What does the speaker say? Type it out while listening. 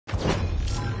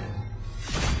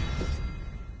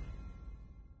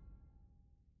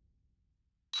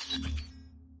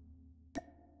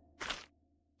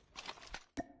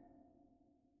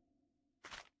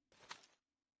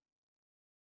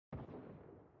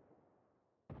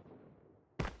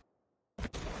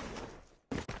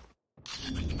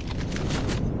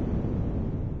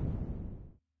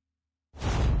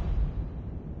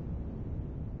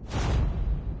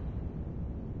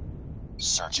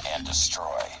Search and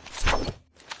destroy.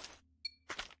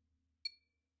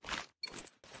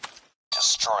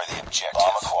 Destroy the objective.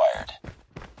 Bomb acquired.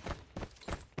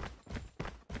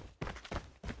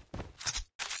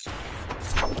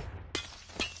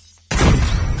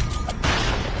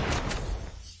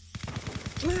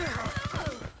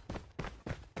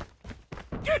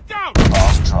 Get down!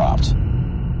 Bomb dropped.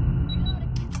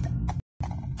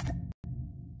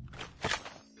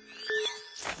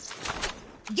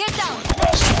 Get down!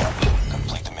 Last one.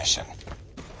 Complete the mission.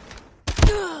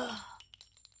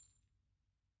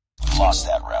 Lost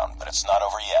that round, but it's not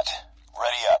over yet.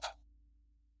 Ready up.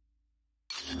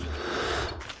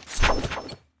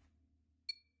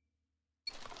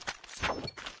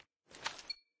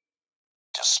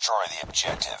 Destroy the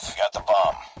objective. You got the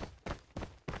bomb.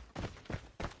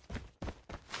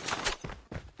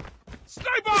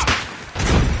 Sniper!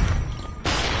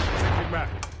 Big Mac.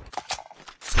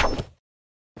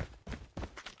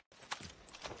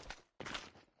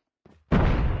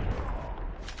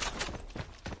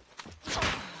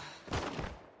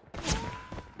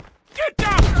 Get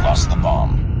down! Lost the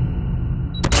bomb.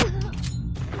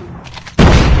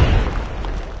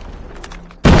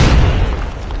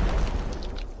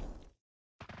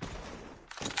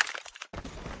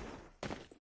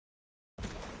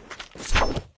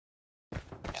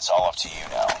 It's all up to you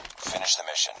now. Finish the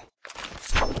mission.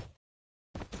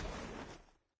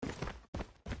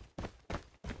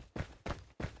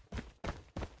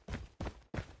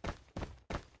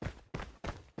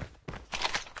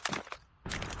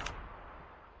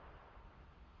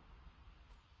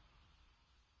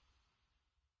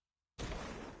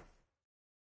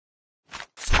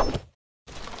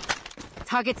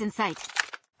 Targets in sight.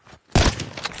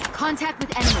 Contact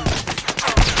with enemy.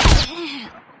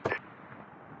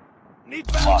 Need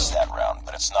back. Lost that round,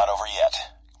 but it's not over yet.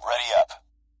 Ready up.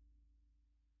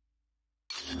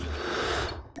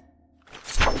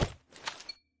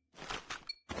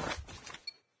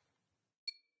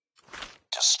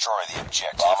 Destroy the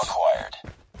objective. Bomb acquired.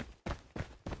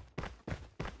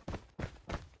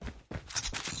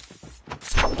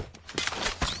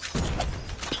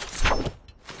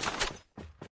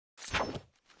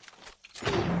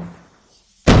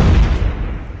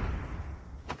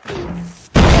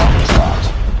 Bomb dropped.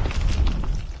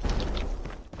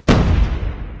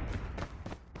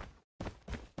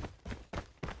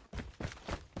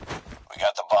 We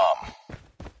got the bomb.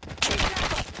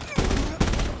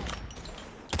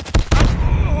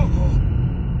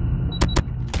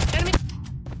 Enemy.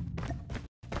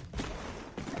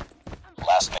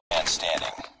 Last man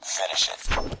standing. Finish it.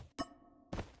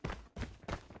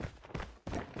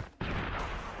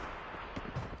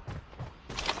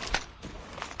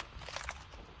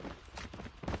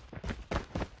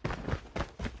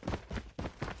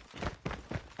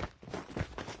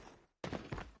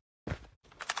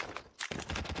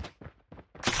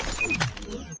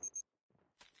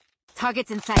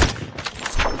 Targets in sight.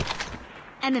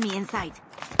 Enemy in sight.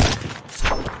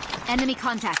 Enemy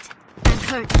contact. I'm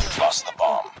hurt. Lost the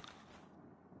bomb.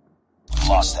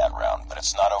 Lost that round, but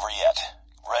it's not over yet.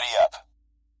 Ready up.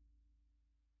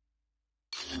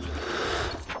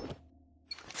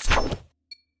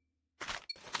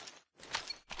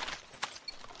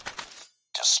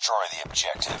 Destroy the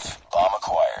objective. Bomb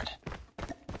acquired.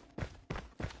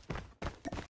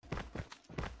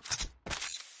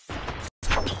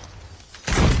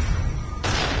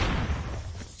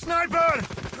 Sniper!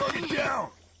 Target down!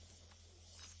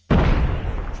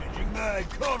 Changing mag,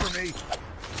 cover me!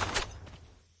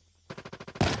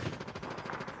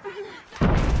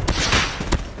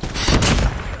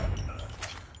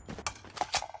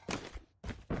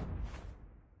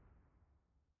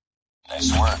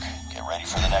 Nice work. Get ready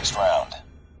for the next round.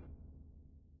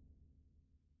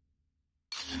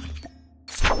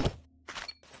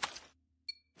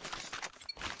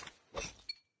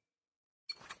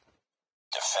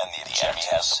 Defend the objective. The enemy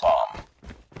has the bomb.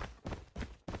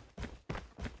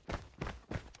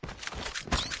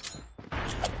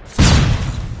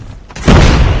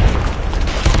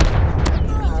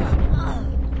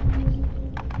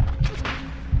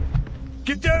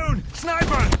 Get down!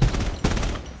 Sniper!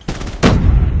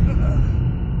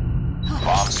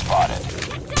 Bomb spotted.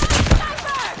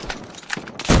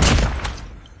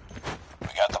 We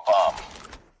got the bomb.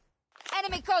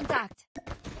 Enemy contact.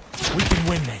 We can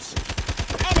win this.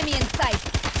 Enemy in sight.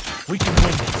 We can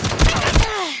win this.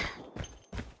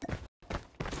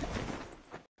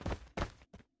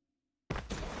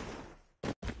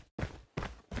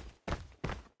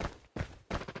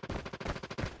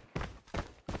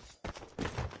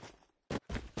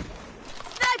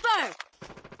 Sniper!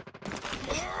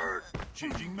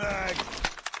 Changing mag.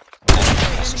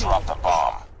 has dropped the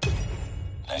bomb.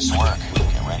 Nice work.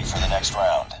 Get ready for the next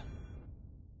round.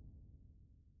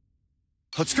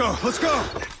 Let's go, let's go!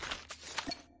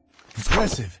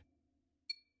 Impressive.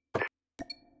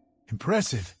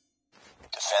 Impressive.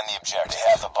 Defend the objective.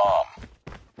 They have the bomb.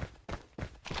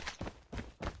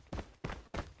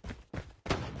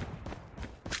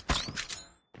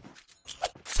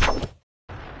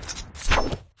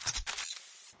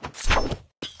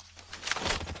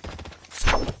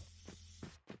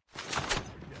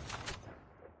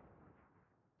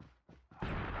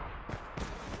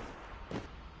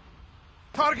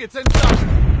 Targets inside!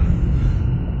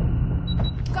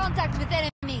 Contact with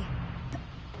enemy.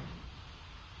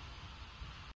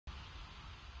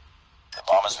 The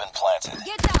bomb has been planted.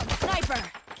 Get down, sniper.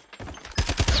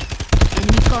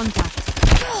 Enemy contact.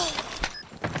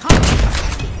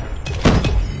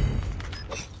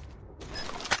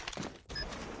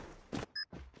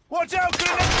 Watch out,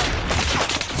 grenade!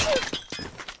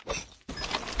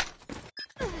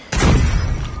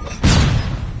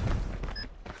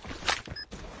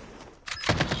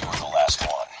 You were the last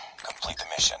one. Complete the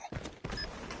mission.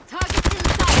 Targets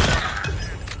inside.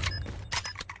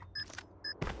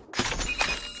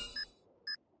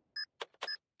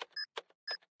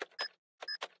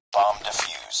 Bomb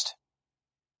defused.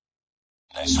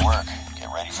 Nice work. Get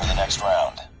ready for the next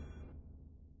round.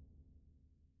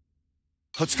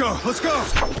 Let's go, let's go!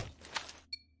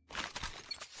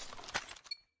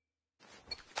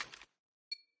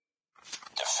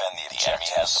 Defend the objective. The enemy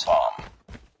has the bomb.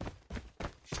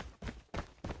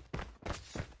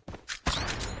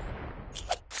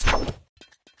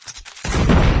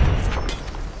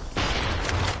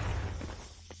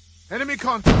 Enemy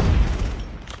contact!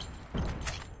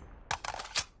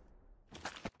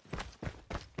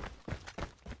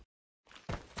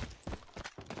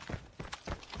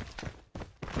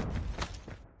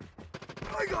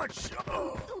 I got shot!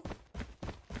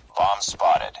 Bomb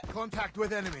spotted. Contact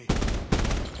with enemy.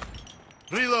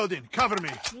 Reloading, cover me.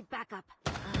 Need backup.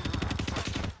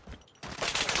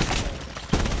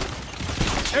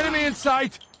 Enemy in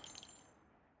sight!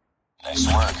 Nice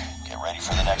work. Get ready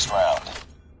for the next round.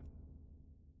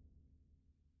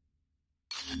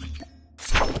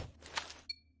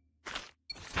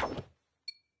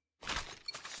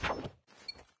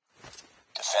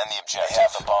 Defend the objective. They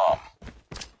have the bomb.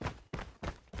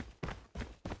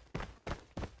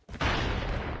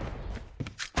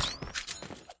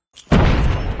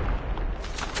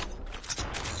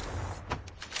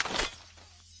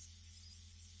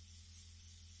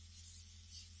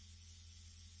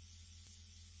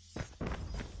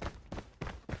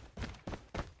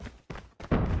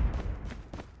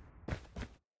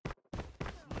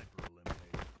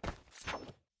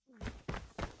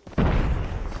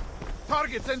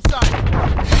 Targets inside!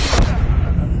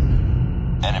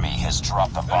 Enemy has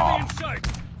dropped the Enemy bomb. in sight!